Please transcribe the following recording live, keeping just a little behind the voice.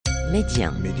Média.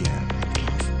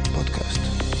 Podcast.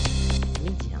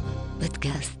 Média.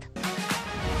 Podcast.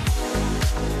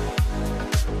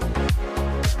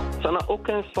 Ça n'a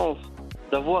aucun sens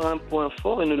d'avoir un point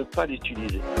fort et ne pas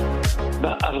l'utiliser.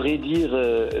 À vrai dire,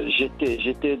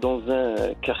 j'étais dans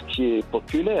un quartier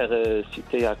populaire,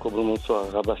 cité à Cobre-Monsoir,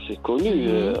 Rabat, c'est connu.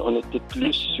 On était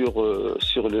plus sur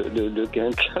le gain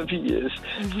de la vie.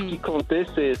 Ce qui comptait,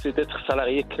 c'est d'être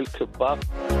salarié quelque part.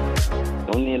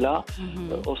 On est là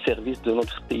au service de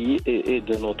notre pays et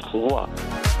de notre roi.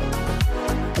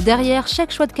 Derrière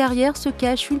chaque choix de carrière se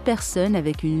cache une personne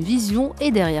avec une vision et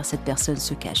derrière cette personne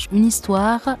se cache une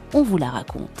histoire. On vous la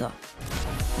raconte.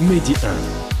 Média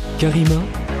 1, Karima,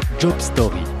 Job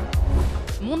Story.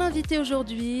 Mon invité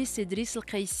aujourd'hui, c'est Driss el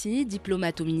Kaissi,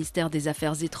 diplomate au Ministère des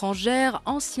Affaires Étrangères,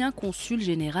 ancien consul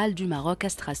général du Maroc à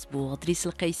Strasbourg. Driss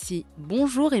el Kaissi,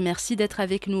 bonjour et merci d'être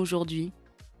avec nous aujourd'hui.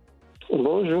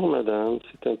 Bonjour madame,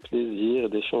 c'est un plaisir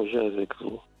d'échanger avec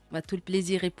vous. Tout le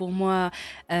plaisir est pour moi.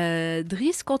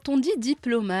 Driss, quand on dit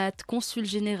diplomate, consul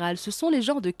général, ce sont les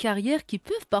genres de carrières qui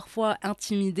peuvent parfois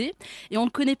intimider et on ne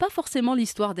connaît pas forcément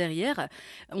l'histoire derrière.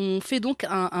 On fait donc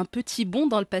un petit bond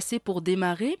dans le passé pour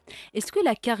démarrer. Est-ce que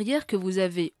la carrière que vous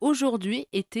avez aujourd'hui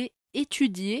était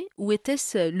étudiée ou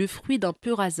était-ce le fruit d'un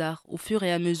pur hasard au fur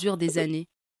et à mesure des années ?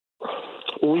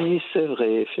 Oui, c'est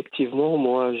vrai. Effectivement,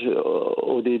 moi,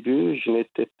 au début, je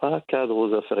n'étais pas cadre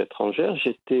aux Affaires étrangères.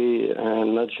 J'étais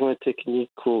un adjoint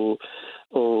technique au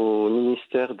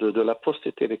Ministère de la Poste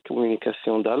et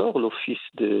Télécommunications d'alors, l'Office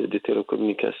des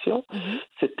télécommunications.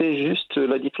 C'était juste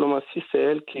la diplomatie, c'est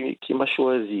elle qui m'a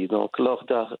choisi. Donc, lors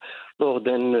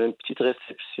d'une petite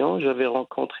réception, j'avais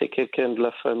rencontré quelqu'un de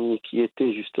la famille qui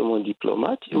était justement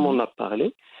diplomate. Il m'en a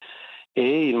parlé.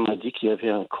 Et il m'a dit qu'il y avait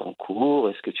un concours,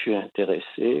 est-ce que tu es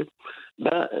intéressé ?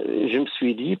 Je me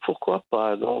suis dit, pourquoi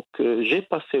pas ? Donc, j'ai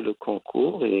passé le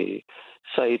concours et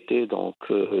ça a été,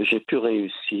 j'ai pu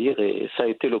réussir et ça a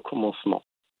été le commencement.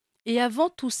 Et avant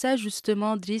tout ça,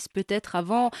 justement, Driss, peut-être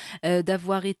avant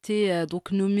d'avoir été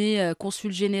donc nommé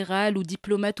consul général ou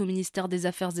diplomate au ministère des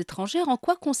Affaires étrangères, en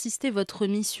quoi consistait votre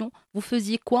mission ? Vous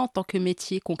faisiez quoi en tant que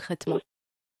métier concrètement ?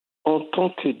 En tant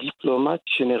que diplomate,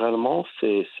 généralement,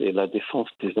 c'est la défense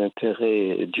des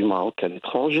intérêts du Maroc à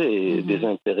l'étranger, des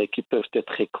intérêts qui peuvent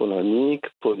être économiques,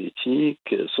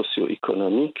 politiques,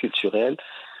 socio-économiques, culturels.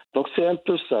 Donc c'est un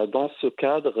peu ça, dans ce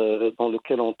cadre dans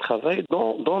lequel on travaille,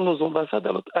 dans nos ambassades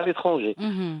à l'étranger.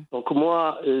 Donc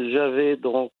moi, j'avais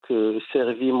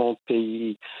servi mon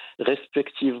pays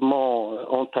respectivement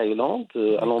en Thaïlande,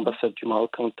 à l'ambassade du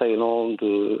Maroc en Thaïlande,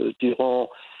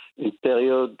 durant une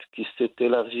période qui s'est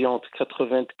élargie entre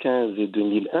 1995 et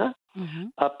 2001.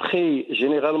 Après,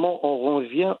 généralement, on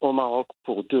revient au Maroc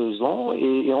pour 2 ans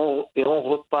et on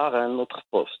repart à un autre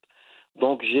poste.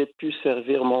 Donc, j'ai pu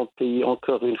servir mon pays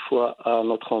encore une fois à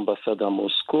notre ambassade à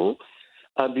Moscou,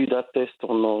 à Budapest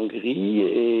en Hongrie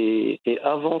et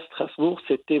avant Strasbourg,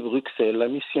 c'était Bruxelles, la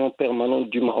mission permanente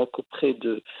du Maroc auprès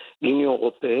de l'Union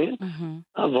européenne,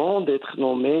 avant d'être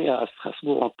nommé à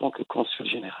Strasbourg en tant que consul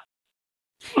général.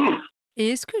 Et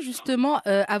est-ce que justement,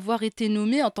 avoir été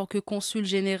nommé en tant que consul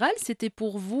général, c'était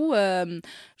pour vous,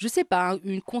 je sais pas,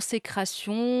 une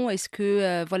consécration ? Est-ce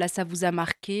que ça vous a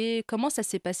marqué ? Comment ça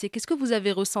s'est passé ? Qu'est-ce que vous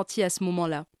avez ressenti à ce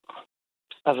moment-là ?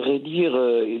 À vrai dire,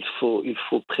 il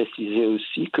faut préciser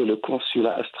aussi que le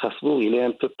consulat à Strasbourg, il est un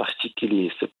peu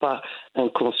particulier. C'est pas un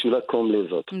consulat comme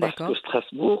les autres. D'accord. Parce que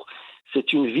Strasbourg,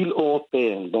 c'est une ville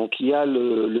européenne. Donc, il y a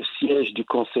le siège du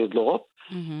Conseil de l'Europe,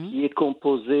 qui est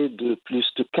composé de plus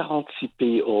de 46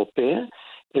 pays européens.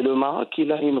 Et le Maroc, il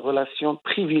a une relation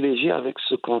privilégiée avec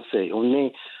ce Conseil. On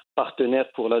est partenaire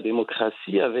pour la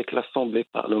démocratie avec l'Assemblée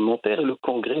parlementaire et le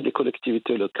Congrès des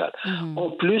collectivités locales. En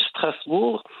plus,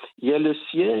 Strasbourg, il y a le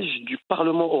siège du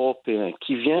Parlement européen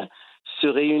qui vient se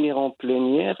réunir en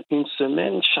plénière une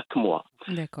semaine chaque mois.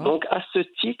 D'accord. Donc, à ce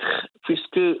titre,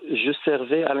 puisque je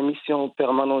servais à la mission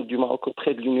permanente du Maroc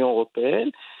auprès de l'Union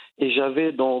européenne, et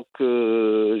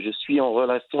je suis en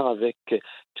relation avec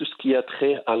tout ce qui a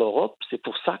trait à l'Europe. C'est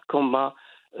pour ça qu'on m'a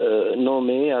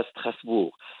nommé à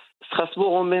Strasbourg.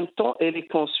 Strasbourg, en même temps, elle est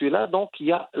consulat, donc il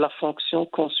y a la fonction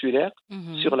consulaire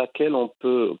sur laquelle on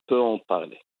peut en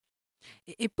parler.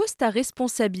 Et poste à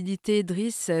responsabilité,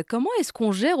 Driss, comment est-ce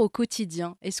qu'on gère au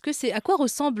quotidien ? À quoi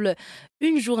ressemble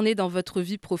une journée dans votre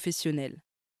vie professionnelle ?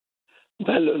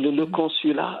 Le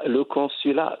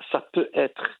consulat, ça peut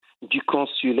être du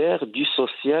consulaire, du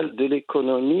social, de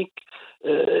l'économique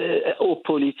au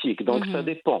politique. Donc, ça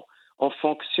dépend. en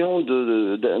fonction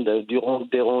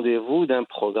des rendez-vous d'un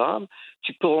programme.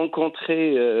 Tu peux rencontrer,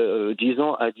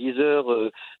 disons, à 10 heures,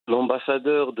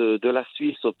 l'ambassadeur de la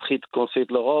Suisse auprès du Conseil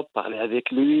de l'Europe, parler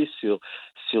avec lui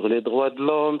sur les droits de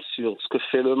l'homme, sur ce que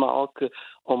fait le Maroc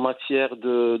en matière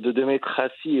de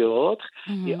démocratie et autres.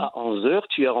 Et Mhm. à 11 heures,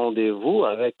 tu as rendez-vous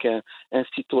avec un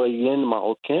citoyen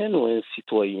marocain ou un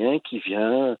citoyen qui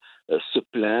vient se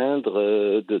plaindre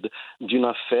d'une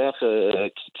affaire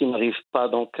qui n'arrive pas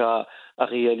donc à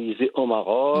réaliser au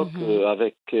Maroc Mhm.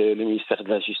 avec le ministère de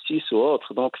la Justice ou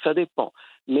autre. Donc ça dépend.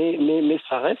 Mais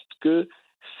ça reste que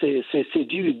c'est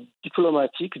du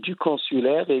diplomatique, du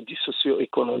consulaire et du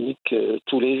socio-économique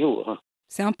tous les jours, hein.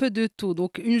 C'est un peu de tout.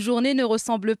 Donc, une journée ne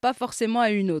ressemble pas forcément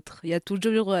à une autre. Il y a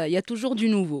toujours du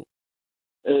nouveau.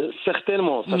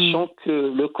 Certainement, Mm. sachant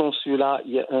que le consulat,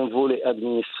 il y a un volet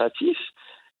administratif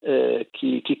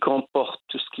qui comporte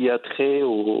tout ce qui a trait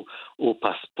au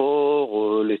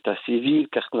passeport, l'état civil,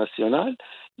 carte nationale.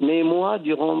 Mais moi,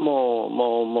 durant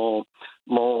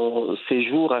mon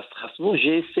séjour à Strasbourg,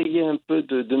 j'ai essayé un peu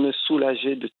de me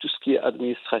soulager de tout ce qui est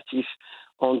administratif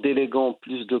en déléguant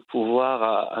plus de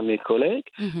pouvoir à mes collègues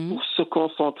Mhm. pour se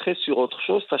concentrer sur autre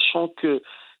chose, sachant que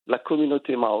la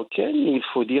communauté marocaine, il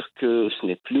faut dire que ce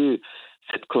n'est plus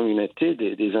cette communauté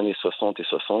des années 60 et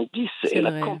 70. C'est Elle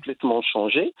a vrai. complètement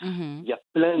changé. Mhm. Il y a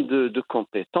plein de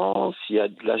compétences, il y a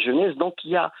de la jeunesse, donc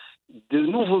il y a de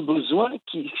nouveaux besoins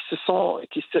qui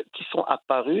sont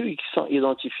apparus et qui sont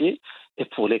identifiés et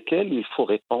pour lesquels il faut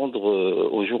répondre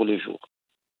au jour le jour.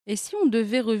 Et si on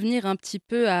devait revenir un petit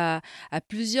peu à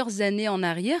plusieurs années en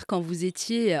arrière, quand vous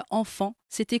étiez enfant,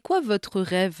 c'était quoi votre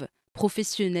rêve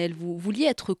professionnel? Vous vouliez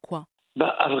être quoi? Bah,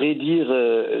 à vrai dire,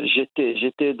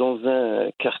 j'étais dans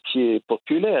un quartier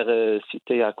populaire,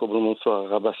 cité Yacoub Mansour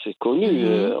Rabat, c'est connu.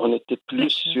 Mhm. On était Bien plus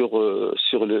sûr.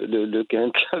 sur le gain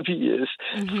de la vie.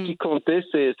 Ce Mhm. qui comptait,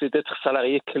 c'est d'être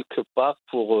salarié quelque part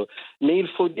mais il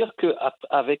faut dire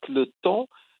qu'avec le temps,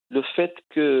 le fait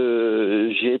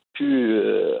que j'ai pu,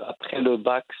 après le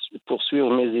bac, poursuivre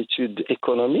mes études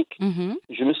économiques, Mhm.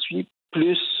 je me suis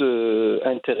plus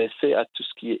intéressé à tout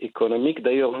ce qui est économique.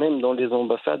 D'ailleurs, même dans les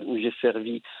ambassades où j'ai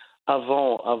servi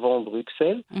avant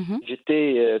Bruxelles, Mhm.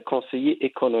 j'étais conseiller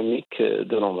économique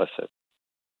de l'ambassade.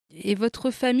 Et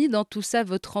votre famille dans tout ça,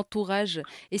 votre entourage,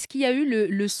 est-ce qu'il y a eu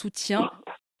le soutien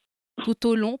tout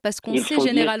au long? Parce qu'on Il sait faut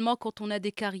dire généralement quand on a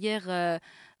des carrières,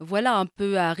 voilà, un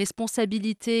peu à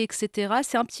responsabilité et cetera,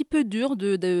 c'est un petit peu dur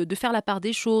de faire la part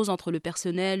des choses entre le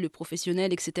personnel, le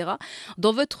professionnel et cetera.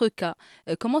 Dans votre cas,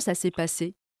 comment ça s'est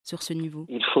passé sur ce niveau?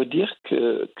 Il faut dire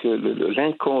que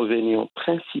l'inconvénient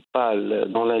principal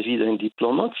dans la vie d'un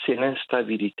diplomate, c'est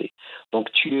l'instabilité.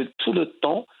 Donc, tu es tout le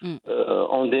temps Mmh,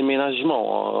 en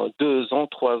déménagement. En 2 ans,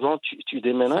 3 ans, tu c'est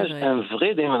déménages, vrai. un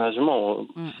vrai déménagement,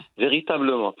 Mmh.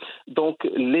 véritablement. Donc,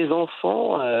 les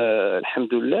enfants,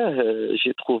 alhamdoulilah,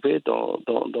 j'ai trouvé dans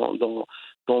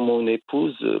mon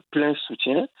épouse plein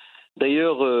soutien.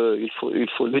 D'ailleurs, il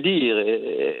faut le dire,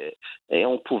 et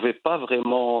on ne pouvait pas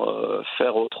vraiment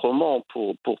faire autrement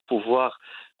pour pouvoir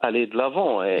aller de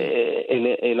l'avant.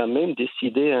 Mmh. Elle a même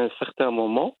décidé à un certain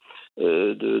moment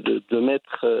de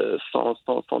mettre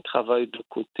son travail de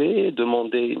côté,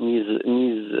 demander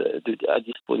à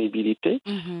disponibilité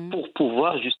Mmh. pour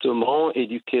pouvoir justement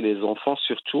éduquer les enfants,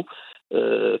 surtout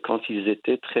quand ils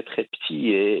étaient très très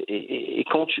petits. Et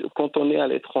quand on est à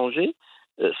l'étranger,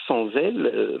 sans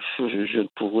elle, je ne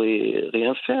pourrais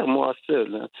rien faire, moi,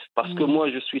 seul, hein. Parce que Mmh. moi,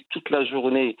 je suis toute la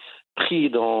journée pris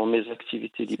dans mes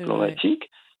activités C'est vrai. diplomatiques.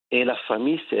 Et la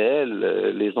famille, c'est elle,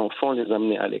 les enfants, les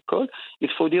amener à l'école. Il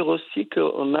faut dire aussi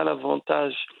qu'on a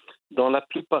l'avantage, dans la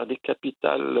plupart des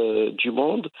capitales du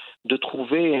monde, de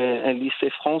trouver un lycée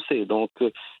français. Donc,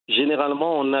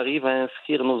 généralement, on arrive à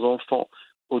inscrire nos enfants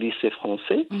au lycée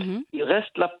français. Mmh. Il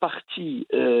reste la partie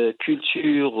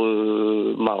culture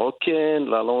marocaine,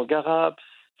 la langue arabe.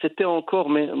 C'était encore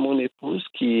mon épouse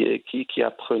qui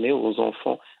apprenait aux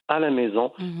enfants à la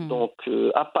maison, Mmh. donc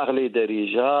à parler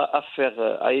déjà,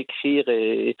 à écrire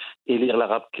et lire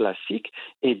l'arabe classique,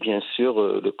 et bien sûr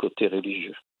le côté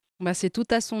religieux. Bah, c'est tout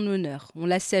à son honneur. On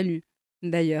la salue,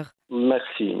 d'ailleurs.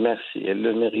 Merci, merci. Elle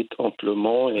le mérite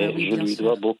amplement Ah et oui, je bien lui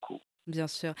dois sûr. beaucoup. Bien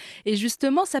sûr. Et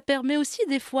justement, ça permet aussi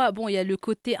des fois, bon, il y a le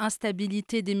côté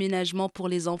instabilité, déménagement pour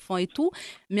les enfants et tout,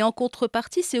 mais en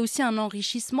contrepartie, c'est aussi un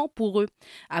enrichissement pour eux.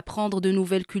 Apprendre de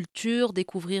nouvelles cultures,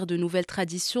 découvrir de nouvelles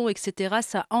traditions, etc.,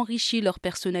 ça enrichit leur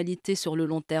personnalité sur le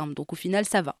long terme. Donc au final,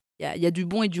 ça va. Il y a du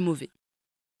bon et du mauvais.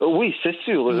 Oui, c'est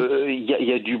sûr. Mm, Il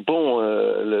y a du bon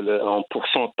en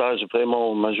pourcentage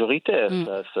vraiment majoritaire, mm,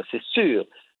 ça c'est sûr.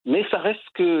 Mais ça reste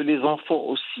que les enfants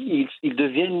aussi, ils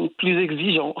deviennent plus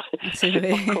exigeants. C'est C'est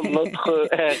vrai. pas comme notre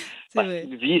ère. C'est Parce vrai.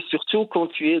 qu'ils vivent, surtout quand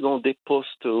tu es dans des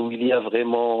postes où il y a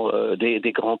vraiment des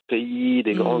grands pays,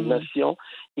 des grandes Hmm. nations,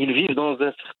 ils vivent dans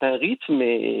un certain rythme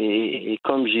et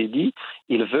comme j'ai dit,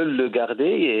 ils veulent le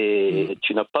garder Hmm. et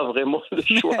tu n'as pas vraiment le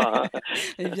choix, hein.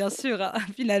 Et bien sûr, hein,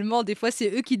 finalement, des fois,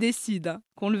 c'est eux qui décident, hein,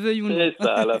 qu'on le veuille ou non. C'est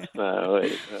ça à la fin, oui,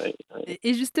 oui, oui.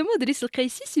 Et justement, Driss el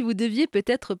Kaissi, si vous deviez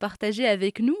peut-être partager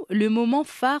avec nous le moment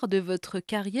phare de votre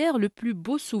carrière, le plus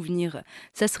beau souvenir,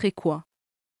 ça serait quoi?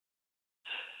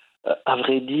 À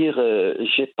vrai dire,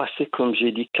 j'ai passé, comme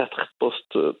j'ai dit, 4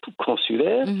 postes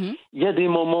consulaires. Mhm. Il y a des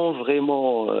moments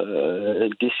vraiment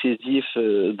décisifs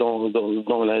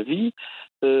dans la vie.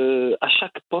 À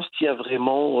chaque poste, il y a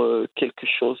vraiment quelque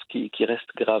chose qui reste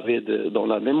gravé dans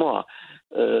la mémoire.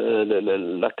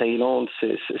 La Thaïlande,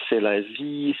 c'est la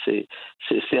vie, c'est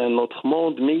un autre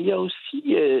monde. Mais il y a aussi,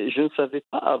 je ne savais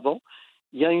pas avant,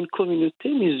 il y a une communauté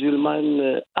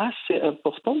musulmane assez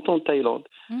importante en Thaïlande.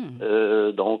 Hmm.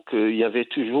 Il y avait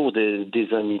toujours des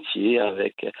amitiés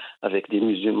avec des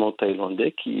musulmans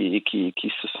thaïlandais qui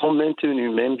se sont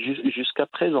maintenus même jusqu'à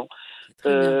présent. C'est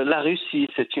très bien. La Russie,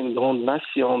 c'est une grande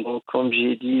nation, donc comme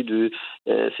j'ai dit,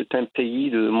 c'est un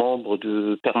pays de membres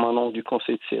permanents du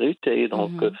Conseil de sécurité.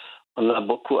 Mhm. On a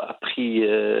beaucoup appris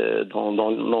dans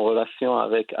nos relations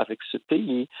avec ce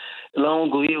pays. La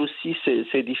Hongrie aussi,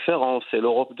 c'est différent, c'est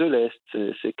l'Europe de l'Est,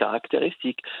 c'est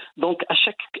caractéristique. Donc à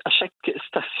chaque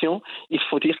station, il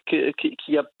faut dire qu'il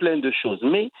y a plein de choses.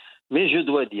 Mais je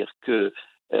dois dire que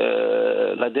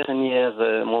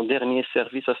mon dernier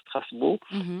service à Strasbourg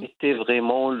Mhm. était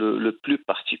vraiment le plus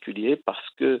particulier parce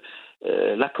que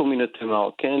la communauté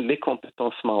marocaine, les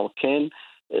compétences marocaines,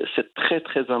 c'est très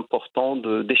très important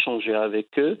d'échanger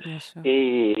avec eux Bien sûr.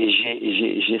 et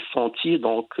j'ai senti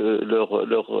donc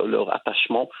leur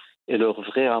attachement et leur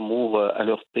vrai amour à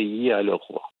leur pays et à leur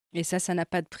roi. Et ça n'a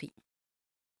pas de prix.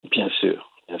 Bien sûr,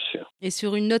 bien sûr. Et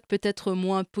sur une note peut-être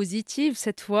moins positive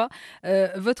cette fois,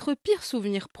 votre pire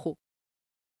souvenir pro?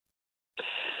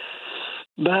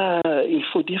 Bah, il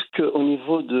faut dire qu'au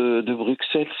niveau de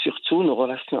Bruxelles, surtout, nos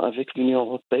relations avec l'Union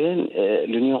européenne,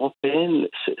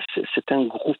 c'est un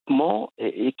groupement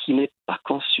et qui n'est pas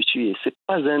constitué. C'est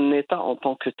pas un État en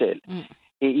tant que tel. Mmh.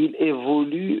 Et il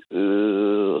évolue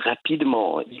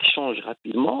rapidement, il change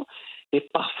rapidement. Et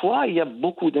parfois, il y a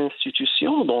beaucoup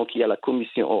d'institutions. Donc, il y a la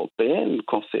Commission européenne, le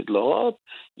Conseil de l'Europe,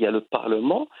 il y a le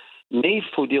Parlement. Mais il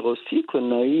faut dire aussi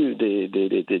qu'on a eu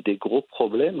des gros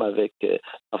problèmes avec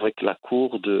la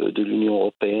Cour de l'Union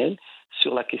européenne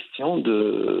sur la question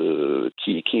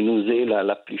qui nous est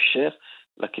la plus chère,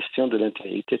 la question de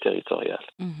l'intégrité territoriale.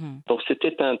 Mmh. Donc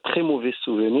c'était un très mauvais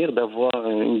souvenir d'avoir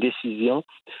une décision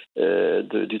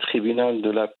du tribunal de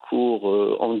la Cour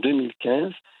en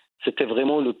 2015. C'était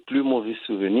vraiment le plus mauvais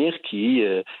souvenir qui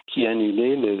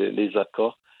annulait les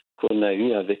accords qu'on a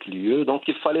eus avec l'UE. Donc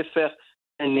il fallait faire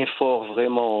un effort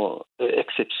vraiment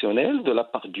exceptionnel de la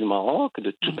part du Maroc,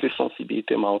 de Mmh. toutes les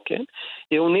sensibilités marocaines.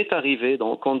 Et on est arrivé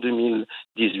donc en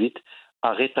 2018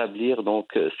 à rétablir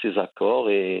donc ces accords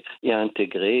et à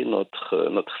intégrer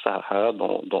notre Sahara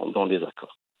dans les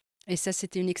accords. Et ça,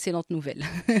 c'était une excellente nouvelle.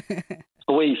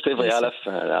 Oui, c'est Bien vrai, à sûr. la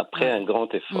fin, après Ouais. un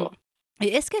grand Mmh. effort. Et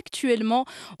est-ce qu'actuellement,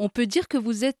 on peut dire que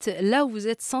vous êtes là où vous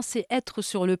êtes censé être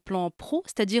sur le plan pro,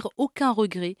 c'est-à-dire aucun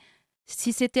regret?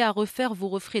 Si c'était à refaire, vous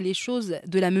referez les choses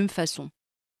de la même façon?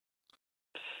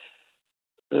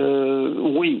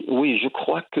 Oui, je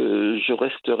crois que je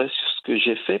resterai sur ce que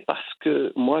j'ai fait parce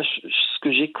que moi, ce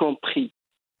que j'ai compris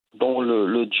dans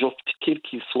le job quel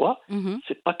qu'il soit, Mmh.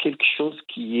 c'est pas quelque chose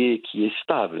qui est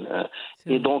stable, hein. C'est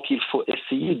Et vrai. donc il faut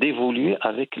essayer d'évoluer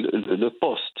avec le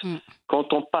poste. Mmh.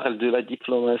 Quand on parle de la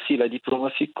diplomatie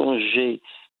quand j'ai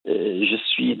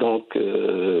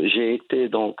été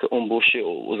donc embauché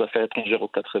aux Affaires étrangères au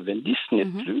 90, ce n'est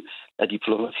Mmh. plus la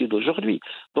diplomatie d'aujourd'hui.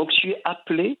 Donc tu es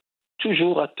appelé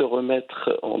toujours à te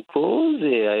remettre en cause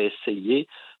et à essayer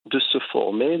de se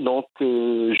former. Donc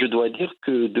je dois dire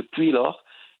que depuis lors,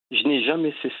 je n'ai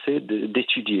jamais cessé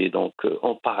d'étudier donc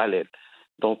en parallèle.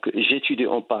 Donc j'étudie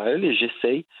en parallèle et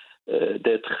j'essaye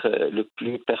d'être le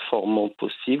plus performant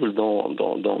possible dans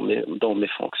mes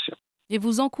fonctions. Et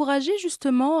vous encouragez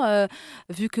justement,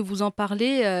 vu que vous en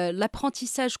parlez,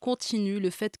 l'apprentissage continu, le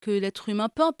fait que l'être humain,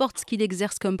 peu importe ce qu'il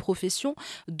exerce comme profession,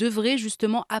 devrait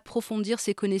justement approfondir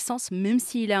ses connaissances, même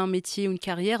s'il a un métier ou une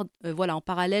carrière, voilà, en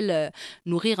parallèle,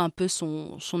 nourrir un peu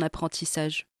son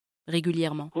apprentissage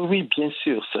régulièrement. Oui, oui, bien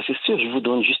sûr, ça c'est sûr. Je vous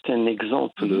donne juste un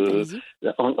exemple. Mmh, allez-y.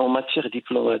 En matière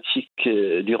diplomatique,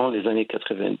 durant les années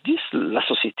 90, la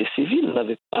société civile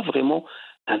n'avait pas vraiment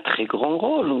un très grand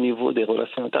rôle au niveau des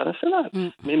relations internationales.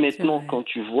 Mais maintenant, quand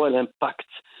tu vois l'impact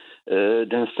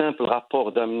d'un simple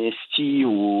rapport d'Amnesty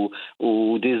ou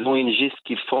des ONG ce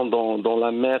qu'ils font dans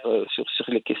la mer sur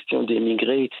les questions des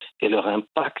immigrés et leur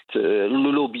impact,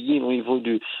 le lobbying au niveau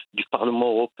du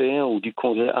Parlement européen ou du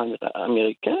Congrès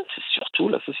américain, c'est surtout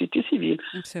la société civile.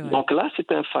 Donc là,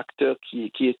 c'est un facteur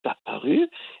qui est apparu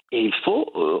et il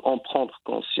faut en prendre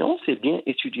conscience et bien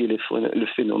étudier le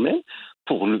phénomène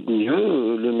pour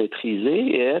mieux le maîtriser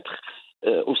et être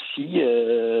aussi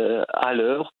à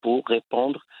l'heure pour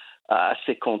répondre à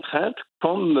ces contraintes,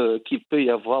 comme qu'il peut y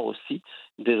avoir aussi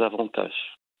des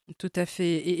avantages. Tout à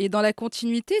fait. Et dans la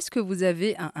continuité, est-ce que vous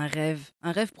avez un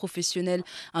rêve professionnel,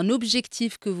 un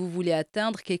objectif que vous voulez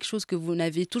atteindre, quelque chose que vous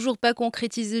n'avez toujours pas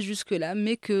concrétisé jusque-là,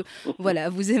 mais que voilà,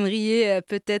 vous aimeriez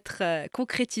peut-être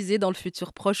concrétiser dans le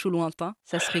futur proche ou lointain?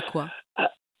 Ça serait quoi?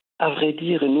 À vrai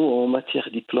dire, nous, en matière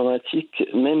diplomatique,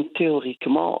 même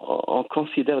théoriquement, on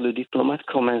considère le diplomate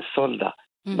comme un soldat.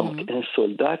 Donc, un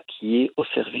soldat qui est au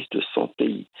service de son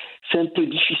pays. C'est un peu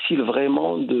difficile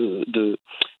vraiment de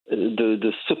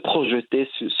se projeter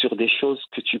sur des choses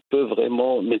que tu peux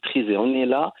vraiment maîtriser. On est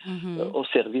là au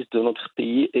service de notre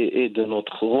pays et de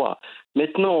notre roi.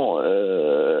 Maintenant,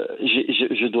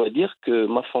 je dois dire que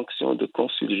ma fonction de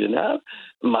consul général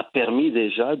m'a permis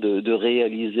déjà de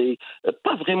réaliser,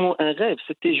 pas vraiment un rêve,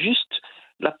 c'était juste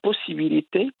la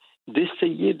possibilité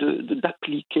d'essayer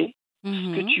d'appliquer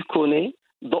ce que tu connais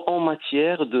en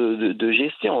matière de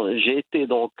gestion. J'ai été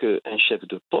donc un chef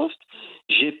de poste,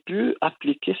 j'ai pu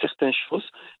appliquer certaines choses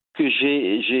que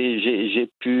j'ai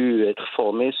pu être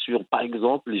formé sur. Par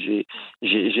exemple,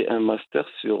 j'ai un master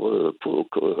sur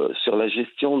la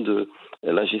gestion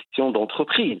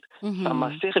d'entreprise. Ça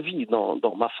m'a servi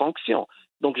dans ma fonction.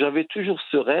 Donc j'avais toujours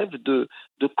ce rêve de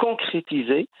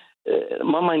concrétiser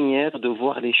ma manière de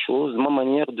voir les choses, ma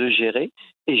manière de gérer,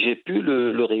 et j'ai pu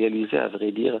le réaliser, à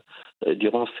vrai dire,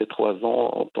 durant ces 3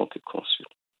 ans en tant que consul.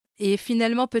 Et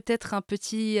finalement, peut-être un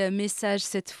petit message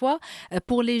cette fois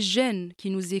pour les jeunes qui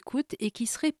nous écoutent et qui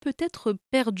seraient peut-être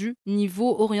perdus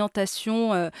niveau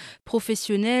orientation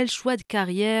professionnelle, choix de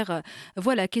carrière.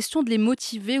 Voilà, question de les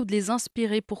motiver ou de les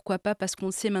inspirer, pourquoi pas, parce qu'on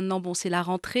le sait maintenant, bon, c'est la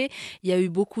rentrée. Il y a eu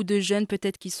beaucoup de jeunes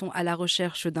peut-être qui sont à la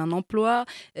recherche d'un emploi,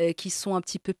 qui sont un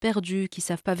petit peu perdus, qui ne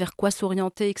savent pas vers quoi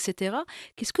s'orienter, etc.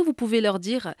 Qu'est-ce que vous pouvez leur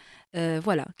dire?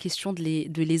 Voilà, question de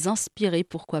les inspirer,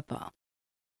 pourquoi pas.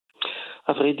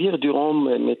 À vrai dire, durant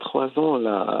mes 3 ans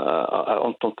là,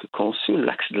 en tant que consul,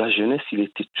 l'axe de la jeunesse, il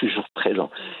était toujours présent.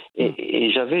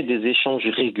 Et j'avais des échanges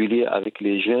réguliers avec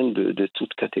les jeunes de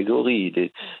toutes catégories,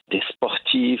 des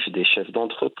sportifs, des chefs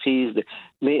d'entreprise.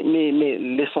 Mais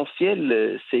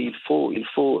l'essentiel, c'est il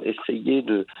faut essayer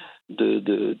de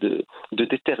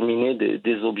déterminer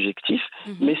des objectifs.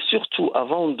 Mais surtout,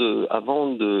 avant de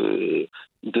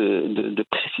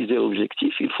préciser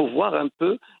l'objectif, il faut voir un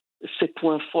peu ces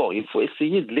points forts, il faut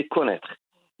essayer de les connaître,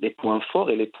 les points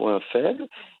forts et les points faibles,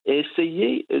 et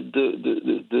essayer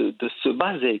de se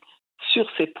baser sur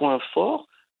ces points forts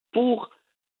pour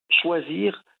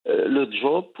choisir le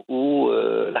job ou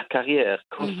la carrière.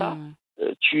 Comme ça,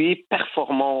 tu es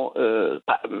performant.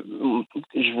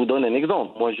 Je vous donne un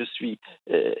exemple. Moi, je suis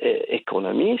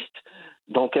économiste.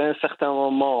 Donc, à un certain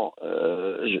moment,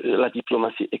 la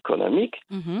diplomatie économique,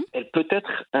 elle peut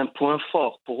être un point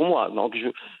fort pour moi. Donc,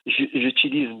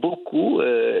 j'utilise beaucoup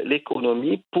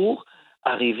l'économie pour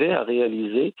arriver à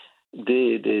réaliser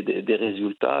des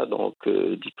résultats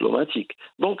diplomatiques.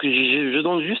 Donc, je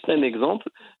donne juste un exemple,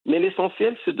 mais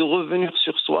l'essentiel, c'est de revenir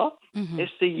sur soi,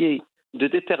 essayer de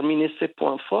déterminer ses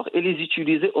points forts et les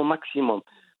utiliser au maximum.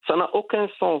 Ça n'a aucun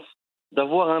sens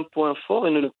d'avoir un point fort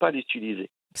et ne pas l'utiliser.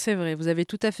 C'est vrai, vous avez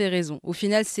tout à fait raison. Au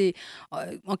final, c'est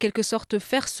en quelque sorte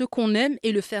faire ce qu'on aime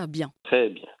et le faire bien. Très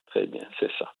bien,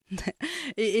 c'est ça.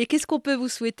 Et qu'est-ce qu'on peut vous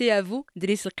souhaiter à vous,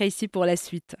 Driss el Kaissi, pour la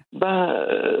suite?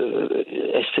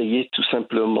 Essayer tout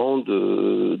simplement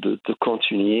de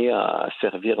continuer à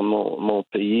servir mon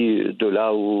pays de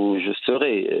là où je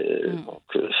serai. Donc,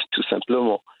 tout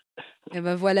simplement. Et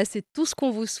ben voilà, c'est tout ce qu'on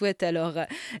vous souhaite alors.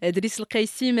 Driss el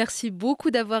Kaissi, merci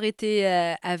beaucoup d'avoir été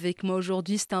avec moi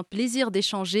aujourd'hui. C'est un plaisir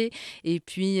d'échanger et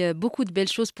puis beaucoup de belles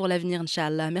choses pour l'avenir,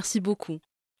 Inch'Allah. Merci beaucoup.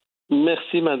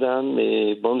 Merci madame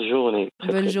et bonne journée.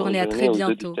 Bonne journée, à très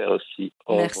bientôt. Aussi.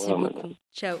 Merci revoir, beaucoup. Madame.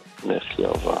 Ciao. Merci,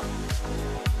 au revoir.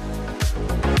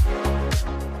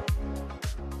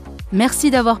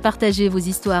 Merci d'avoir partagé vos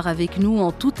histoires avec nous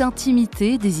en toute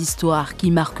intimité, des histoires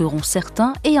qui marqueront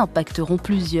certains et impacteront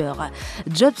plusieurs.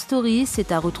 Job Story,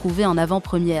 c'est à retrouver en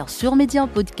avant-première sur Média en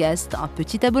podcast. Un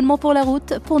petit abonnement pour la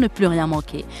route pour ne plus rien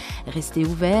manquer. Restez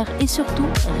ouverts et surtout,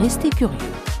 restez curieux.